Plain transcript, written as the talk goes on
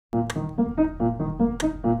Hello,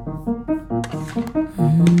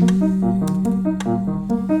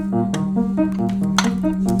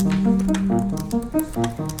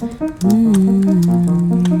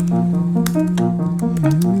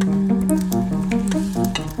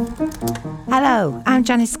 I'm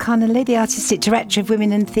Janice Connolly, the Artistic Director of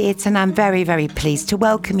Women in Theatre, and I'm very, very pleased to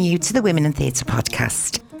welcome you to the Women in Theatre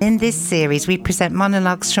podcast. In this series, we present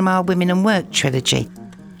monologues from our Women in Work trilogy.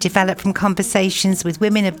 Developed from conversations with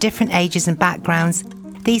women of different ages and backgrounds,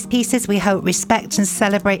 these pieces we hope respect and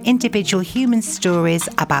celebrate individual human stories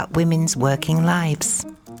about women's working lives.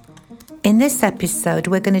 In this episode,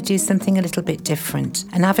 we're going to do something a little bit different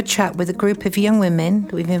and have a chat with a group of young women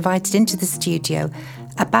that we've invited into the studio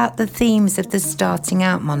about the themes of the starting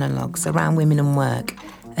out monologues around women and work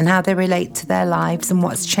and how they relate to their lives and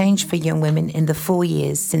what's changed for young women in the 4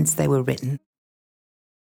 years since they were written.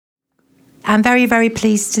 I'm very, very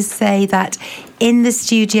pleased to say that in the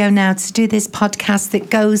studio now to do this podcast that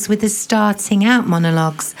goes with the starting out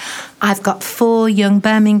monologues, I've got 4 young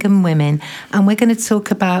Birmingham women, and we're going to talk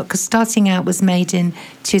about, because starting out was made in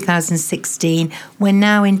 2016, we're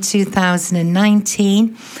now in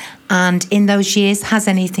 2019, and in those years, has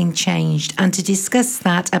anything changed? And to discuss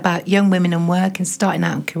that about young women and work and starting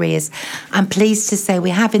out in careers, I'm pleased to say we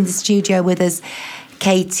have in the studio with us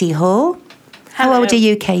Katie Hall. Hello. How old are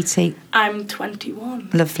you, Katie? I'm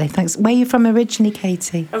 21. Lovely, thanks. Where are you from originally,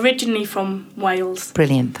 Katie? Originally from Wales.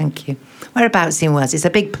 Brilliant, thank you. Whereabouts in Wales? It's a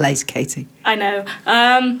big place, Katie. I know.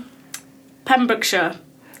 Pembrokeshire.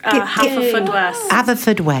 Haverfordwest.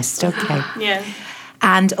 Haverfordwest, okay. Yeah.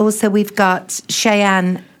 And also we've got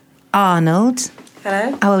Cheyenne Arnold.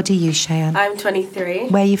 Hello. How old are you, Cheyenne? I'm 23.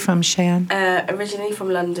 Where are you from, Cheyenne? Originally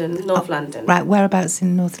from London, North London. Right, whereabouts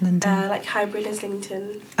in North London? Like Highbury,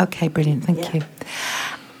 Islington. Okay, brilliant, thank you.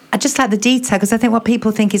 I just like the detail because I think what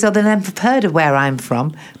people think is, they've never heard of where I'm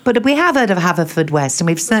from. But we have heard of Haverfordwest and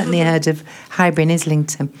we've certainly heard of Highbury and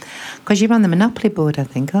Islington. Because you're on the Monopoly board, I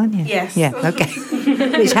think, aren't you? Yes. Yeah, okay.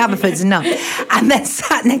 Which Haverford's not. And then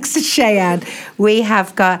sat next to Cheyenne, we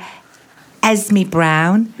have got Esme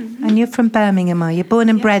Brown, and you're from Birmingham, are you? Born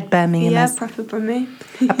and bred Birmingham? Yeah, proper Brummie.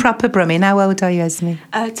 A proper Brummie. How old are you, Esme?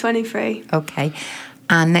 23. Okay.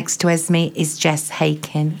 And next to Esme is Jess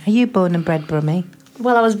Hakin. Are you born and bred Brummie?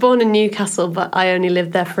 Well, I was born in Newcastle, but I only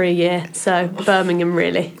lived there for a year, so Birmingham,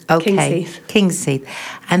 really. Okay. Kingsheath. Kingsheath.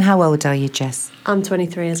 And how old are you, Jess? I'm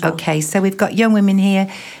 23 as well. Okay, so we've got young women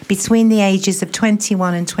here between the ages of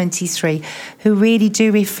 21 and 23 who really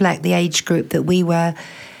do reflect the age group that we were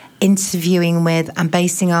interviewing with and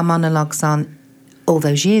basing our monologues on all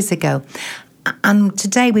those years ago. And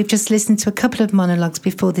today we've just listened to a couple of monologues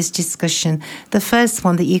before this discussion. The first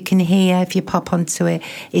one that you can hear if you pop onto it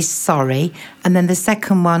is Sorry. And then the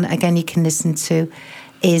second one, again, you can listen to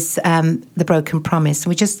is The Broken Promise. And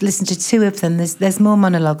we just listened to 2 of them. There's more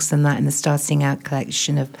monologues than that in the Starting Out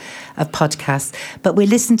collection of podcasts. But we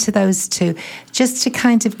listened to those 2 just to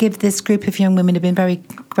kind of give this group of young women who've been very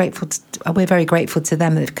grateful. We're very grateful to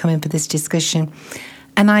them that have come in for this discussion.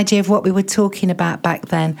 An idea of what we were talking about back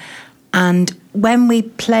then. And when we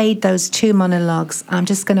played those 2 monologues, I'm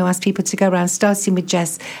just going to ask people to go around, starting with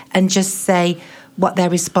Jess, and just say what their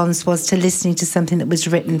response was to listening to something that was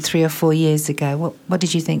written 3 or 4 years ago. What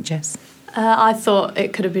did you think, Jess? I thought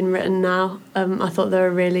it could have been written now. I thought they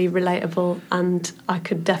were really relatable, and I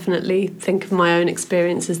could definitely think of my own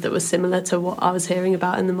experiences that were similar to what I was hearing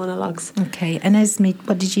about in the monologues. Okay, and Esme,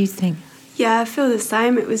 what did you think? Yeah, I feel the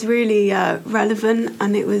same. It was really relevant,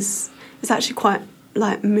 and it was actually quite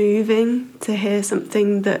moving to hear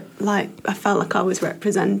something that I felt like I was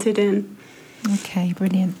represented in. Okay,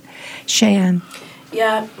 brilliant. Cheyenne?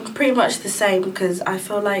 Yeah, pretty much the same, because I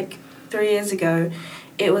feel like 3 years ago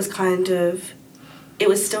it was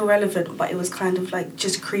still relevant, but it was kind of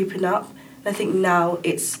just creeping up. And I think now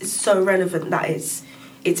it's so relevant that it's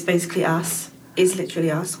basically us. It's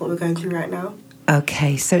literally us, what we're going through right now.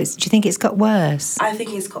 Okay, so do you think it's got worse? I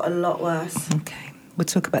think it's got a lot worse. Okay. We'll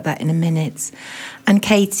talk about that in a minute. And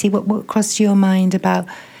Katie, what crossed your mind about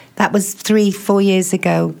that was 3-4 years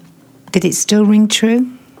ago? Did it still ring true?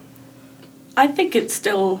 I think it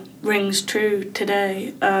still rings true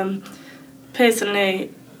today.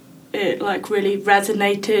 Personally, it really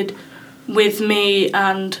resonated with me,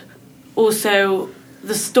 and also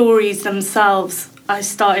the stories themselves. I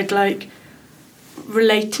started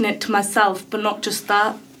relating it to myself, but not just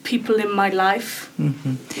that. People in my life.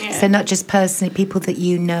 Mm-hmm. Yeah. So not just personally, people that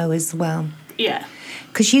you know as well. Yeah.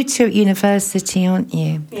 Because you 2 at university, aren't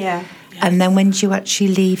you? Yeah. Yes. And then when do you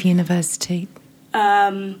actually leave university?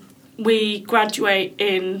 We graduate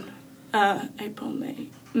in April, May.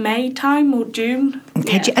 May time or June.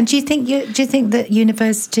 Okay. Yeah. And do you think that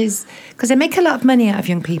universities, because they make a lot of money out of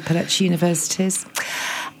young people at universities,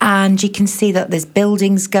 and you can see that there's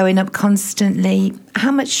buildings going up constantly.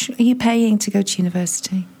 How much are you paying to go to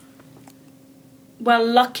university? Well,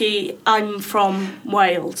 lucky I'm from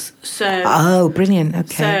Wales, so... Oh, brilliant,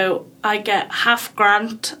 okay. So I get half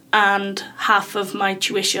grant and half of my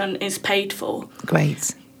tuition is paid for.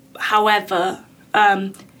 Great. However,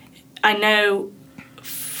 I know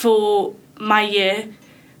for my year,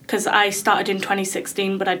 because I started in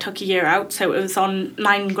 2016, but I took a year out, so it was on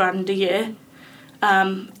 £9,000 a year.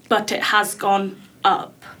 But it has gone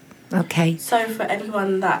up. Okay. So for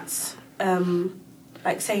anyone that's,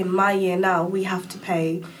 like say in my year now, we have to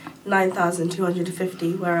pay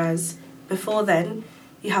 9,250, whereas before then,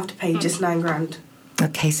 you have to pay just £9,000.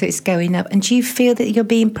 Okay, so it's going up. And do you feel that you're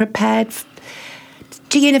being prepared?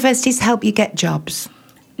 Do universities help you get jobs?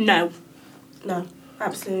 No. No,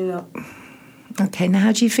 absolutely not. Okay, now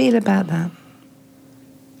how do you feel about that?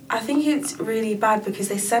 I think it's really bad because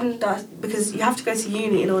they send us, because you have to go to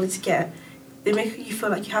uni in order to get, they make you feel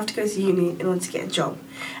like you have to go to uni in order to get a job,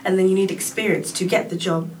 and then you need experience to get the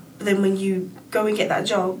job. But then when you go and get that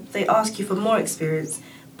job, they ask you for more experience,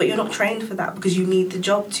 but you're not trained for that because you need the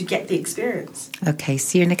job to get the experience. Okay,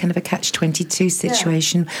 so you're in a kind of a catch-22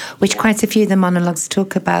 situation, which quite a few of the monologues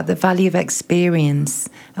talk about, the value of experience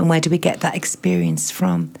and where do we get that experience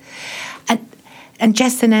from. And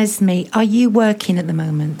Jess and Esme, are you working at the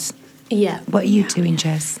moment? Yeah. What are you doing,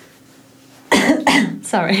 Jess?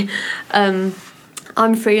 Sorry. I'm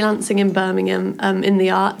freelancing in Birmingham in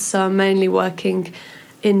the arts, so I'm mainly working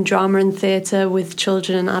in drama and theatre with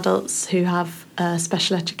children and adults who have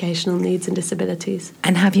special educational needs and disabilities.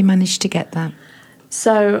 And have you managed to get that?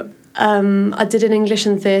 So I did an English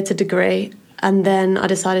and theatre degree, and then I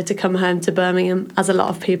decided to come home to Birmingham, as a lot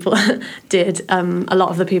of people did. A lot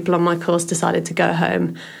of the people on my course decided to go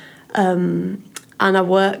home. And I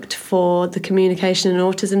worked for the communication and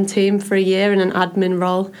autism team for a year in an admin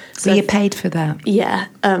role. So you paid for that? Yeah.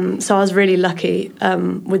 So I was really lucky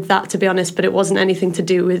with that, to be honest, but it wasn't anything to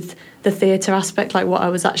do with the theatre aspect, like what I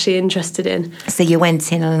was actually interested in. So you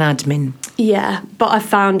went in on an admin? Yeah, but I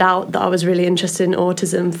found out that I was really interested in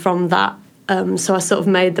autism from that. So I sort of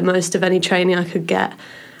made the most of any training I could get.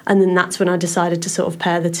 And then that's when I decided to sort of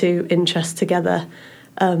pair the two interests together.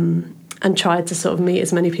 And tried to sort of meet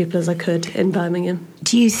as many people as I could in Birmingham.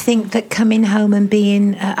 Do you think that coming home and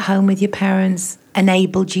being at home with your parents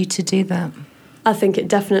enabled you to do that? I think it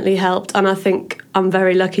definitely helped, and I think I'm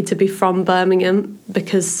very lucky to be from Birmingham,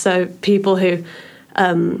 because so people who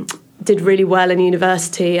did really well in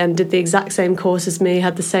university and did the exact same course as me,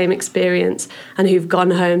 had the same experience, and who've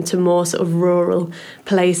gone home to more sort of rural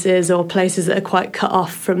places or places that are quite cut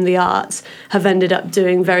off from the arts have ended up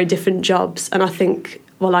doing very different jobs. And I think,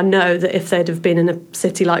 well, I know that if they'd have been in a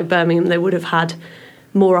city like Birmingham, they would have had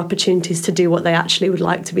more opportunities to do what they actually would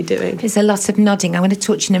like to be doing. There's a lot of nodding. I want to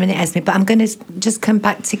talk to you in a minute, Esme, but I'm going to just come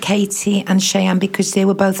back to Katie and Cheyenne, because they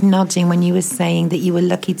were both nodding when you were saying that you were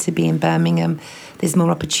lucky to be in Birmingham. There's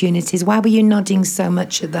more opportunities. Why were you nodding so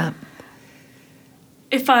much at that?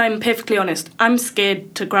 If I'm perfectly honest, I'm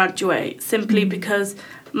scared to graduate simply because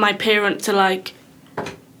my parents are like,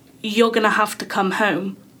 you're going to have to come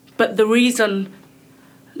home. But the reason,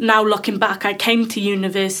 now looking back, I came to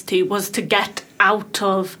university was to get out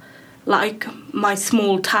of, like, my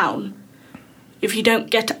small town. If you don't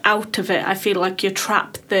get out of it, I feel like you're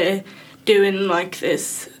trapped there doing, like,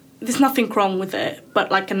 this. There's nothing wrong with it, but,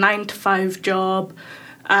 like, a 9-to-5 job,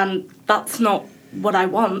 and that's not what I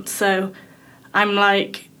want. So I'm,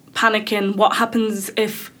 like, panicking. What happens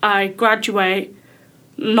if I graduate,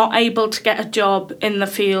 not able to get a job in the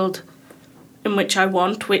field in which I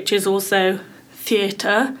want, which is also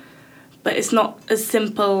theatre, but it's not as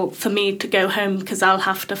simple for me to go home, because I'll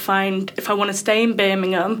have to find, if I want to stay in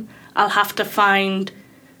Birmingham, I'll have to find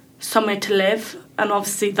somewhere to live, and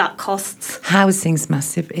obviously that costs Housing's a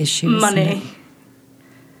massive issue, money. isn't it?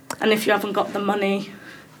 And if you haven't got the money,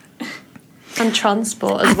 And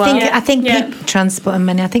transport as well. I think Yeah. transport and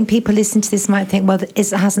money. I think people listening to this might think, well,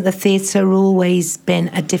 hasn't the theatre always been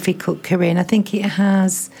a difficult career? And I think it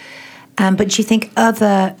has. But do you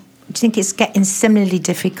think it's getting similarly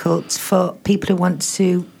difficult for people who want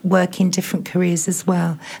to work in different careers as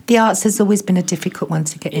well? The arts has always been a difficult one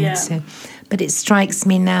to get into, but it strikes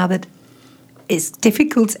me now that it's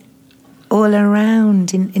difficult all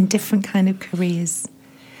around in different kind of careers.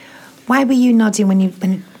 Why were you nodding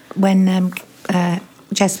when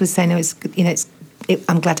Jess was saying,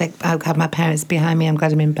 I'm glad I have my parents behind me, I'm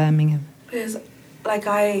glad I'm in Birmingham? Because, like,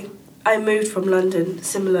 I moved from London,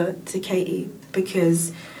 similar to Katie,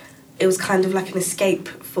 because it was kind of like an escape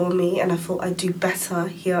for me, and I thought I'd do better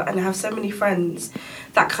here. And I have so many friends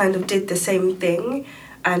that kind of did the same thing,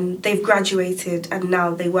 and they've graduated and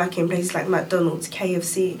now they work in places like McDonald's,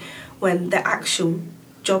 KFC, when the actual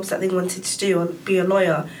jobs that they wanted to do, be a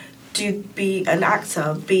lawyer, be an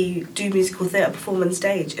actor, do musical theatre, perform on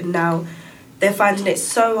stage, and now they're finding it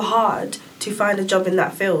so hard to find a job in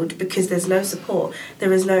that field because there's no support,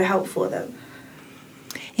 there is no help for them.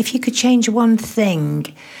 If you could change one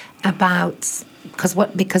thing about,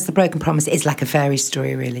 because The Broken Promise is like a fairy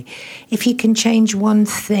story, really. If you can change one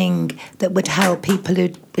thing that would help people who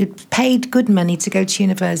paid good money to go to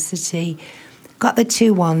university, got the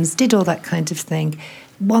 2-1s, did all that kind of thing,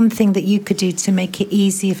 one thing that you could do to make it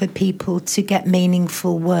easier for people to get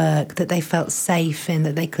meaningful work that they felt safe in,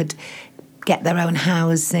 that they could get their own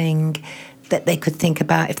housing, that they could think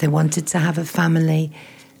about if they wanted to have a family,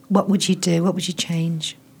 what would you do? What would you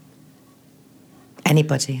change?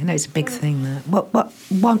 Anybody? I know it's a big thing, that.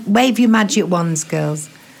 Wave your magic wands, girls,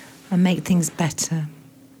 and make things better.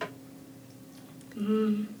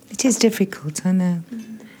 It is difficult, I know.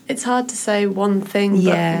 It's hard to say one thing,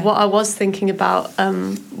 but what I was thinking about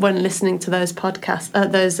when listening to those podcasts,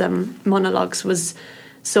 those monologues, was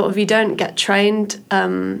sort of you don't get trained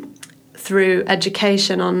through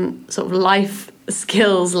education on sort of life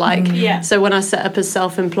skills. So when I set up as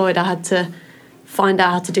self-employed, I had to find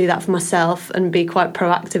out how to do that for myself and be quite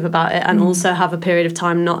proactive about it, and also have a period of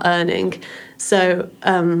time not earning. So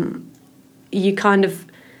you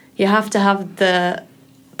have to have the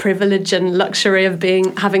privilege and luxury of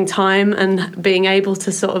having time and being able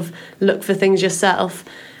to sort of look for things yourself,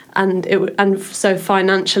 and so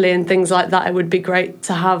financially and things like that, it would be great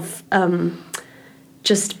to have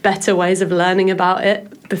just better ways of learning about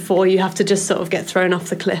it before you have to just sort of get thrown off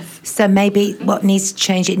the cliff. So maybe what needs to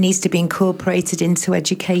change, it needs to be incorporated into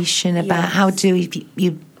education about how do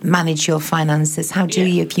you manage your finances, how do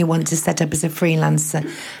you, if you want to set up as a freelancer.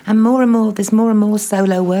 And more, there's more and more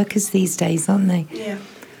solo workers these days, aren't they? Yeah.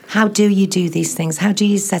 How do you do these things? How do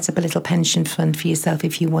you set up a little pension fund for yourself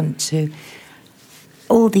if you want to?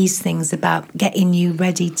 All these things about getting you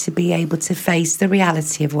ready to be able to face the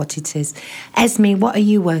reality of what it is. Esme, what are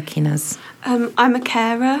you working as? I'm a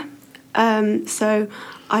carer. So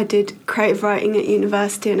I did creative writing at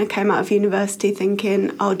university, and I came out of university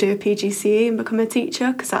thinking I'll do a PGCE and become a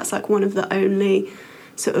teacher, because that's like one of the only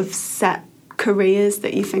sort of set careers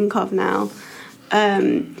that you think of now.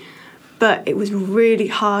 But it was really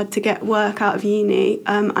hard to get work out of uni,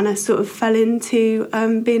 and I sort of fell into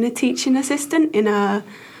being a teaching assistant in a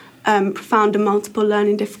profound and multiple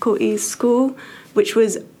learning difficulties school, which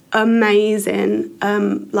was amazing.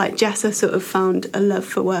 Like Jessa sort of found a love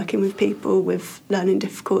for working with people with learning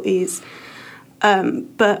difficulties,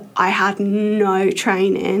 but I had no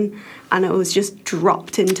training, and I was just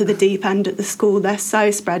dropped into the deep end at the school. They're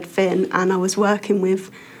so spread thin, and I was working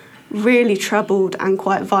with really troubled and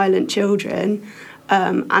quite violent children,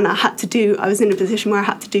 and I was in a position where I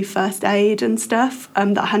had to do first aid and stuff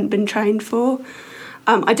that I hadn't been trained for.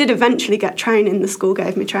 I did eventually get training. The school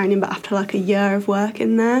gave me training, but after like a year of work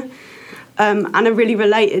in there, and I really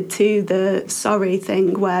related to the Sorry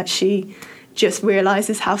thing, where she just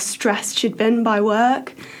realises how stressed she'd been by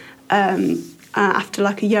work. After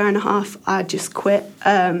like a year and a half, I just quit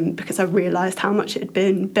because I realised how much it had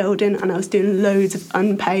been building, and I was doing loads of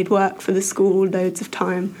unpaid work for the school, loads of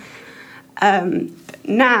time.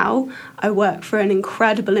 Now I work for an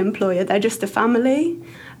incredible employer. They're just a family,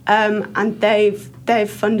 and they've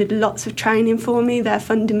funded lots of training for me. They're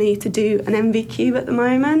funding me to do an MVQ at the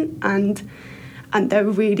moment, and they're a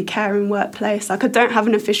really caring workplace. Like, I don't have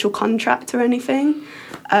an official contract or anything,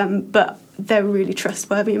 but they're really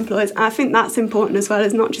trustworthy employers. And I think that's important as well,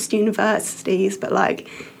 as not just universities, but like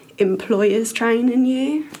employers training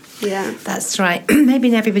you. Yeah, that's right.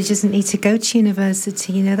 Maybe everybody doesn't need to go to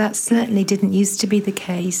university. You know, that certainly didn't used to be the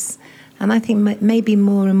case. And I think maybe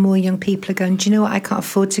more and more young people are going, do you know what, I can't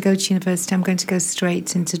afford to go to university. I'm going to go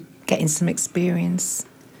straight into getting some experience.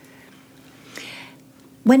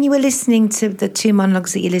 When you were listening to the 2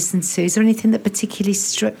 monologues that you listened to, is there anything that particularly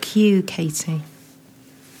struck you, Katie?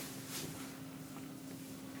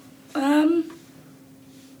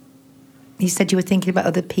 You said you were thinking about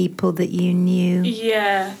other people that you knew.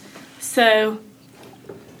 Yeah. So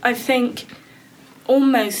I think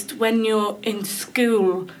almost when you're in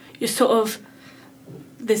school, you're sort of,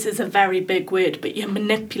 this is a very big word, but you're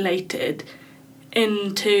manipulated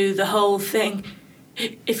into the whole thing.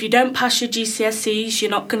 If you don't pass your GCSEs, you're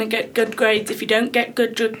not going to get good grades. If you don't get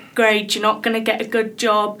good grades, you're not going to get a good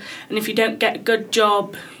job. And if you don't get a good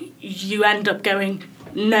job, you end up going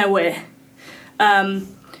nowhere.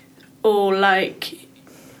 Or like,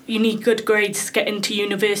 you need good grades to get into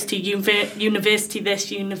university, university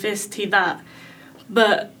this, university that.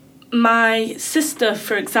 But my sister,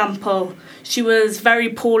 for example, she was very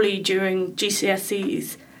poorly during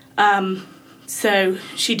GCSEs, so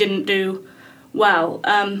she didn't do well.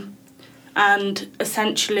 And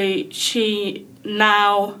essentially, she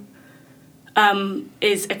now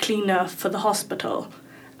is a cleaner for the hospital.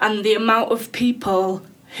 And the amount of people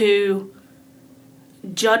who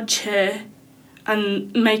judge her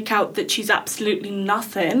and make out that she's absolutely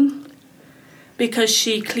nothing because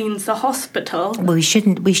she cleans the hospital. Well, we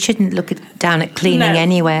shouldn't look down at cleaning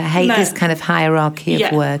anyway. I hate this kind of hierarchy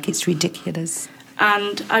of work. It's ridiculous.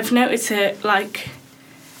 And I've noticed it, like,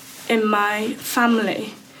 in my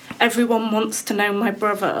family. Everyone wants to know my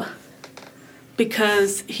brother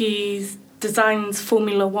because he designs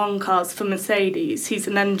Formula One cars for Mercedes. He's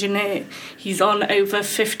an engineer. He's on over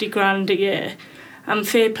 50 grand a year. And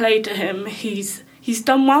fair play to him. He's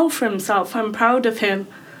done well for himself. I'm proud of him.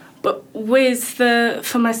 But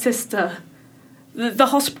for my sister, the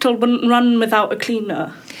hospital wouldn't run without a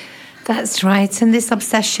cleaner. That's right. And this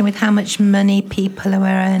obsession with how much money people are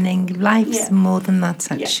earning, life's more than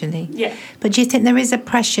that, actually. Yeah. But do you think there is a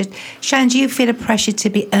pressure? Shan, do you feel a pressure to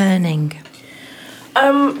be earning?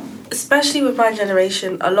 Especially with my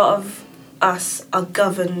generation, a lot of us are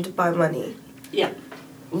governed by money. Yeah.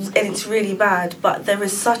 And it's really bad, but there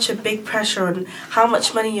is such a big pressure on how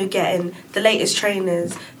much money you're getting, the latest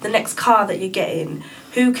trainers, the next car that you're getting,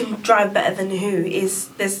 who can drive better than who.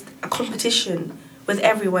 There's a competition with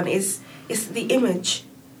everyone. It's the image.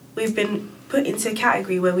 We've been put into a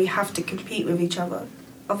category where we have to compete with each other.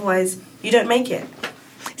 Otherwise, you don't make it.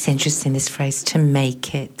 It's interesting, this phrase, to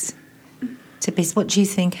make it. What do you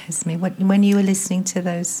think, Esme, when you were listening to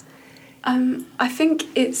those? I think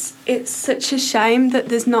it's such a shame that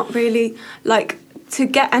there's not really, like, to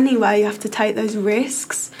get anywhere you have to take those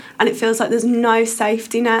risks, and it feels like there's no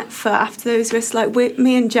safety net for after those risks. Like,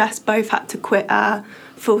 me and Jess both had to quit our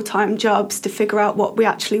full-time jobs to figure out what we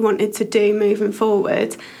actually wanted to do moving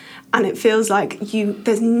forward, and it feels like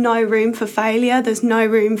there's no room for failure, there's no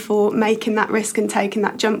room for making that risk and taking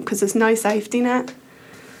that jump because there's no safety net.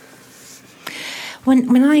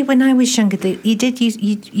 When I was younger, you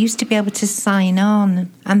used to be able to sign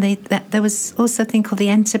on, and there was also a thing called the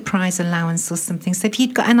enterprise allowance or something. So if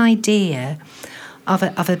you'd got an idea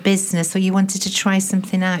of a business or you wanted to try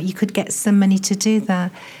something out, you could get some money to do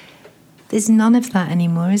that. There's none of that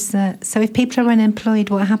anymore, is there? So if people are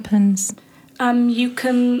unemployed, what happens? You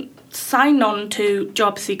can sign on to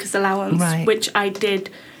Job Seekers Allowance, right, which I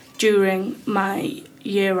did during my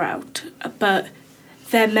year out, but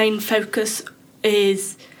their main focus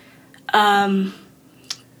is getting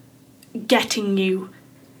you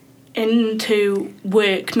into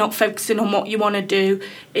work, not focusing on what you want to do.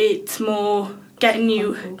 It's more getting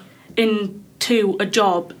you into a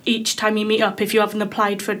job. Each time you meet up, if you haven't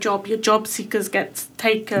applied for a job, your job seekers gets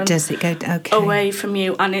taken away from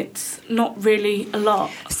you, and it's not really a lot.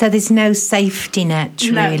 So there's no safety net,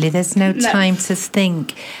 really. There's no time to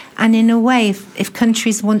think. And in a way, if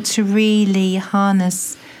countries want to really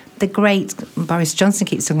harness the great, Boris Johnson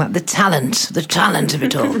keeps talking about the talent of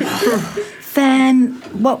it all, then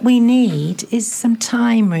what we need is some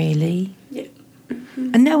time, really. Yeah.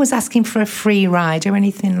 Mm-hmm. And no one's asking for a free ride or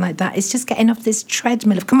anything like that. It's just getting off this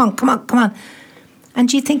treadmill of, come on. And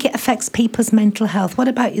do you think it affects people's mental health? What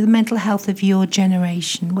about the mental health of your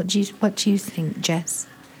generation? What do you think, Jess?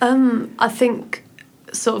 I think,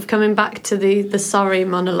 sort of coming back to the sorry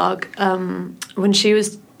monologue, when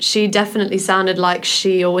she definitely sounded like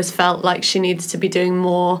she always felt like she needed to be doing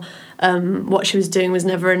more. What she was doing was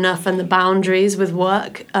never enough, and the boundaries with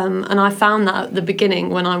work. And I found that at the beginning,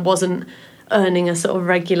 when I wasn't earning a sort of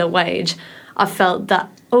regular wage, I felt that,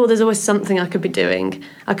 there's always something I could be doing.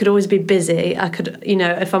 I could always be busy. I could,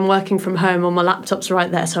 if I'm working from home, or my laptop's right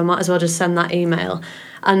there, so I might as well just send that email.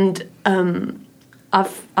 And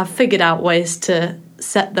I've figured out ways to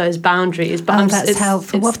set those boundaries. But that's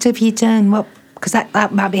helpful. What have you done? Because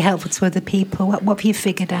that might be helpful to other people. What have you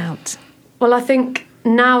figured out? Well, I think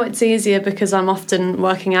now it's easier because I'm often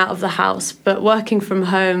working out of the house. But working from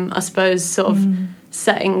home, I suppose, sort of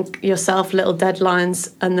setting yourself little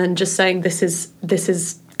deadlines and then just saying this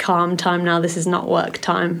is calm time now, this is not work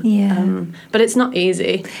time. Yeah. But it's not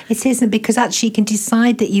easy. It isn't, because actually you can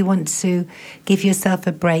decide that you want to give yourself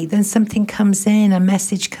a break. Then something comes in, a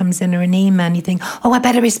message comes in or an email, and you think, I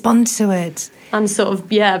better respond to it. And sort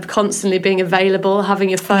of, constantly being available, having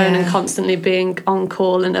your phone and constantly being on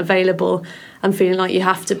call and available and feeling like you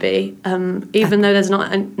have to be. Even though there's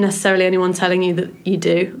not necessarily anyone telling you that you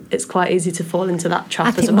do, it's quite easy to fall into that trap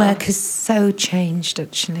as well. I think work has so changed,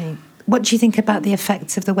 actually. What do you think about the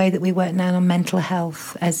effects of the way that we work now on mental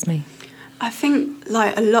health, Esme? I think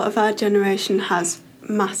like a lot of our generation has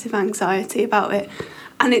massive anxiety about it,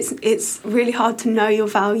 and it's really hard to know your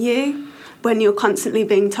value when you're constantly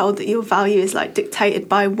being told that your value is like dictated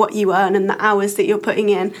by what you earn and the hours that you're putting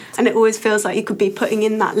in, and it always feels like you could be putting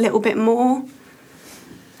in that little bit more.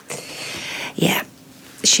 Yeah.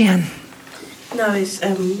 Shian? No,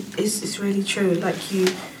 it's really true. Like you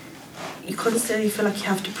constantly feel like you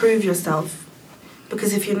have to prove yourself,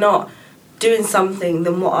 because if you're not doing something,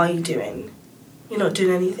 then what are you doing? You're not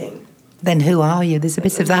doing anything. Then who are you? There's a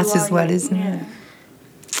bit of that as well, isn't there?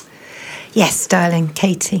 Yes, darling.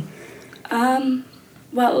 Katie?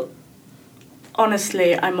 Well,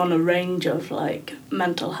 honestly, I'm on a range of like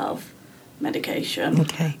mental health medication.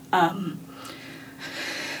 Okay.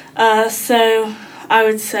 So I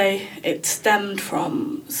would say it stemmed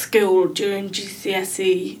from school during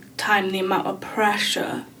GCSE time, the amount of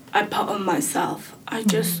pressure I put on myself. I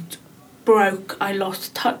just broke. I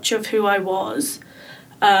lost touch of who I was.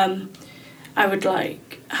 I would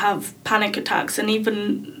like have panic attacks, and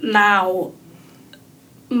even now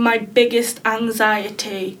my biggest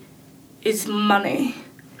anxiety is money.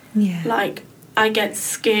 Yeah. Like I get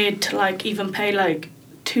scared to like even pay like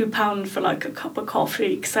 £2 for like a cup of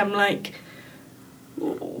coffee, because I'm like,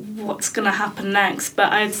 what's gonna happen next?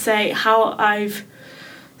 But I'd say how I've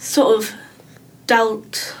sort of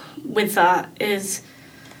dealt with that is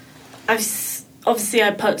obviously I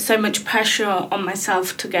put so much pressure on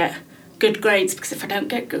myself to get good grades, because if I don't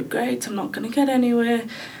get good grades, I'm not going to get anywhere.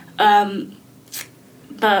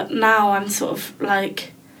 But now I'm sort of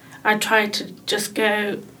like, I try to just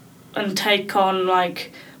go and take on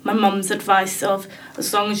like my mum's advice of,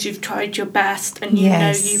 as long as you've tried your best and you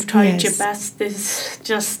know you've tried your best, there's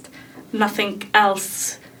just nothing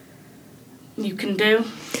else you can do.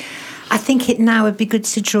 I think it now would be good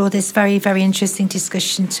to draw this very, very interesting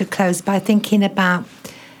discussion to close by thinking about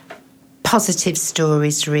positive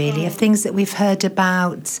stories, really, of things that we've heard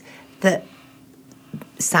about that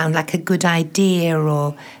sound like a good idea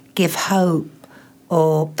or give hope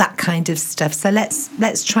or that kind of stuff. So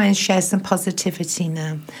let's try and share some positivity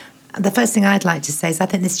now. The first thing I'd like to say is I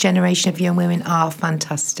think this generation of young women are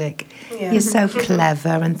fantastic. Yeah. You're so clever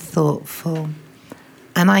and thoughtful.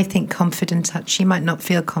 And I think confident, actually. You might not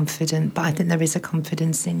feel confident, but I think there is a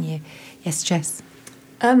confidence in you. Yes, Jess?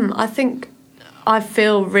 I think I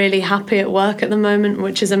feel really happy at work at the moment,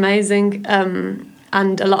 which is amazing.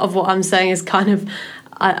 And a lot of what I'm saying is kind of,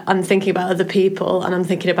 I'm thinking about other people and I'm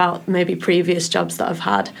thinking about maybe previous jobs that I've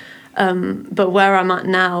had. But where I'm at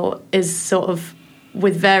now is sort of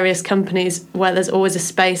with various companies where there's always a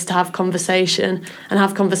space to have conversation and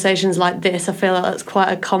have conversations like this. I feel like that's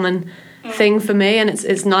quite a common thing for me, and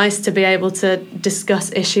it's nice to be able to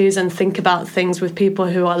discuss issues and think about things with people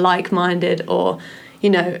who are like-minded or, you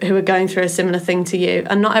know, who are going through a similar thing to you.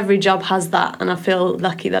 And not every job has that, and I feel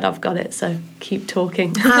lucky that I've got it, so keep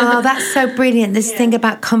talking. Oh, that's so brilliant, this thing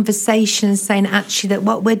about conversation, saying actually that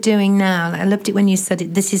what we're doing now, I loved it when you said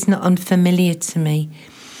it, this is not unfamiliar to me,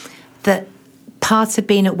 that part of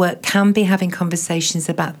being at work can be having conversations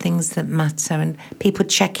about things that matter and people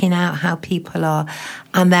checking out how people are.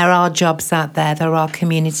 And there are jobs out there, there are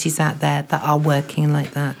communities out there that are working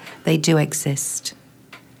like that. They do exist.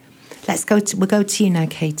 We'll go to you now,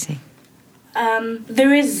 Katie.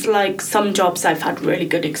 There is like some jobs I've had really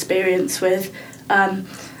good experience with.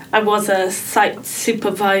 I was a site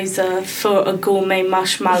supervisor for a gourmet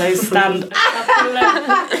marshmallow stand.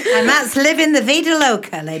 And that's living the vida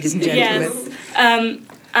loca, ladies and gentlemen. Yes.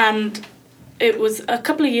 And it was a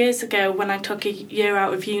couple of years ago when I took a year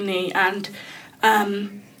out of uni, and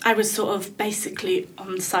I was sort of basically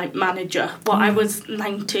on-site manager. Well, I was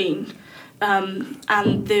 19.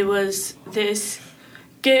 And there was this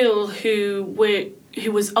girl who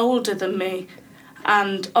was older than me,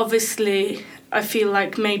 and obviously I feel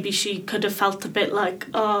like maybe she could have felt a bit like,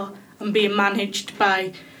 oh, I'm being managed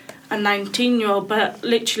by a 19-year-old, but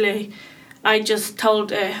literally I just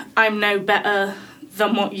told her, I'm no better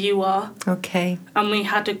than what you are. Okay. And we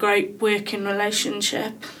had a great working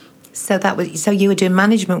relationship. So you were doing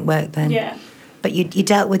management work then? Yeah. But you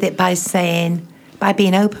dealt with it by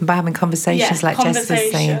being open, by having conversations like Jess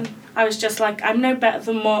was saying. I was just like, I'm no better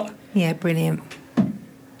than what... Yeah, brilliant.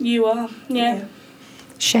 You are, yeah.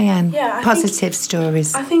 Cheyenne, positive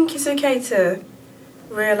stories. I think it's okay to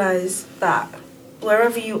realise that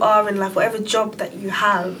wherever you are in life, whatever job that you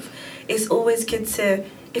have, it's always good to,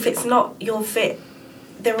 if it's not your fit,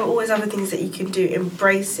 there are always other things that you can do.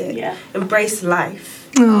 Embrace it. Yeah. Embrace life.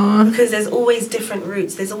 Aww. Because there's always different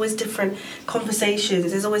routes. There's always different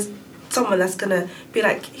conversations. There's always someone that's going to be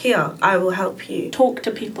like, here, I will help you. Talk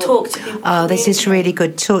to people. Oh, this is really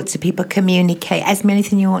good. Talk to people, communicate. Esme,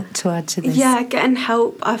 anything you want to add to this? Yeah, getting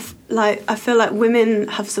help. I feel like women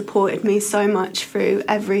have supported me so much through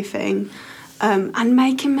everything, and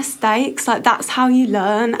making mistakes. Like, that's how you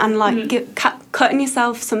learn, and like cutting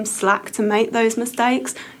yourself some slack to make those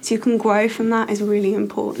mistakes so you can grow from that is really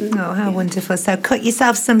important. Oh, how wonderful. So cut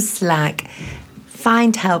yourself some slack,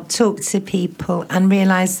 find help, talk to people, and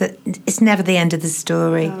realise that it's never the end of the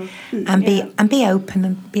story. And be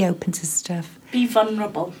open to stuff. Be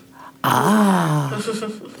vulnerable. Ah,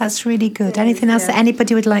 that's really good. Anything else that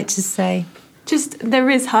anybody would like to say? Just, there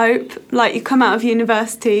is hope. Like, you come out of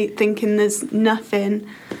university thinking there's nothing,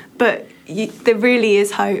 but there really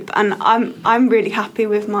is hope, and I'm really happy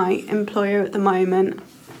with my employer at the moment.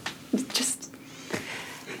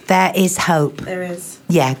 There is hope. There is.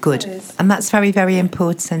 Yeah, good. And that's very, very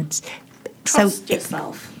important. Trust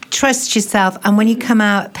yourself. Trust yourself. And when you come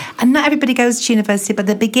out, and not everybody goes to university, but at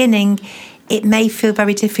the beginning, it may feel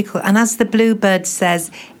very difficult. And as the Bluebird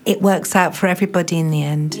says, it works out for everybody in the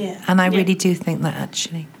end. Yeah. And I really do think that,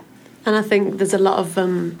 actually. And I think there's a lot of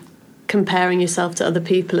comparing yourself to other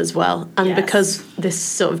people as well. And because this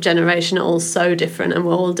sort of generation are all so different, and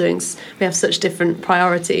we have such different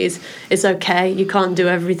priorities, it's okay. You can't do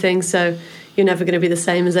everything, so you're never going to be the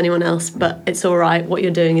same as anyone else, but it's all right. What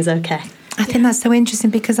you're doing is okay. I think that's so interesting,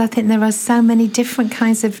 because I think there are so many different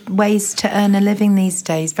kinds of ways to earn a living these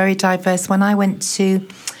days, very diverse. When I went to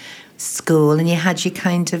school and you had your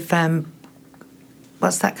kind of,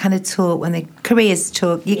 what's that kind of talk, when the careers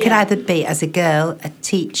talk, you could either be, as a girl, a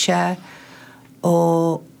teacher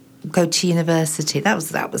or go to university.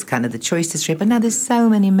 That was kind of the choices, but now there's so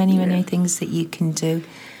many things that you can do.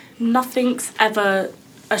 Nothing's ever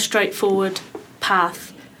a straightforward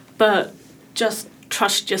path, but just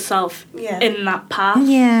trust yourself in that path.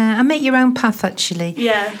 Yeah, and make your own path, actually.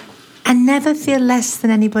 Yeah. And never feel less than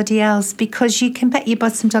anybody else, because you can bet your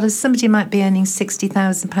bottom dollar somebody might be earning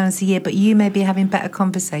 £60,000 a year, but you may be having better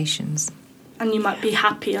conversations. And you might be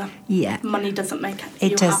happier. Yeah. Money doesn't make you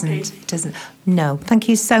It doesn't. happy. It doesn't. No. Thank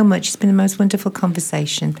you so much. It's been the most wonderful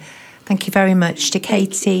conversation. Thank you very much to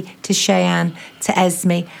Katie, to Cheyenne, to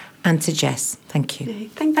Esme, and to Jess. Thank you.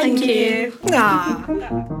 Thank you.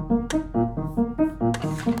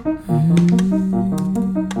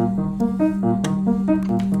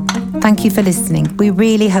 Thank you for listening. We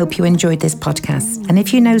really hope you enjoyed this podcast. And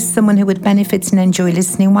if you know someone who would benefit and enjoy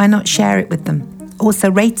listening, why not share it with them?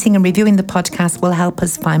 Also, rating and reviewing the podcast will help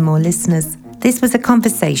us find more listeners. This was a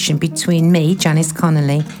conversation between me, Janice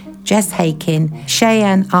Connolly, Jess Hakin,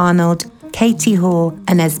 Cheyenne Arnold, Katie Hoare,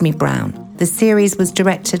 and Esme Brown. The series was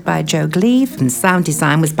directed by Joe Gleave, and sound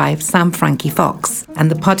design was by Sam Frankie Fox. And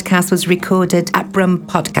the podcast was recorded at Brum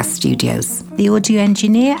Podcast Studios. The audio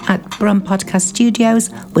engineer at Brum Podcast Studios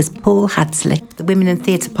was Paul Hadsley. The Women in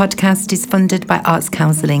Theatre podcast is funded by Arts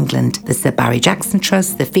Council England, the Sir Barry Jackson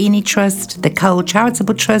Trust, the Feeney Trust, the Cole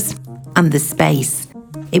Charitable Trust, and The Space.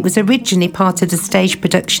 It was originally part of the stage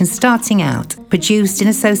production Starting Out, produced in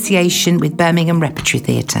association with Birmingham Repertory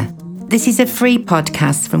Theatre. This is a free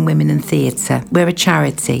podcast from Women in Theatre. We're a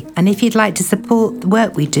charity, and if you'd like to support the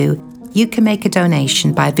work we do, you can make a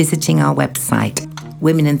donation by visiting our website,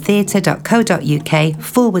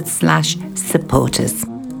 womenintheatre.co.uk/supporters.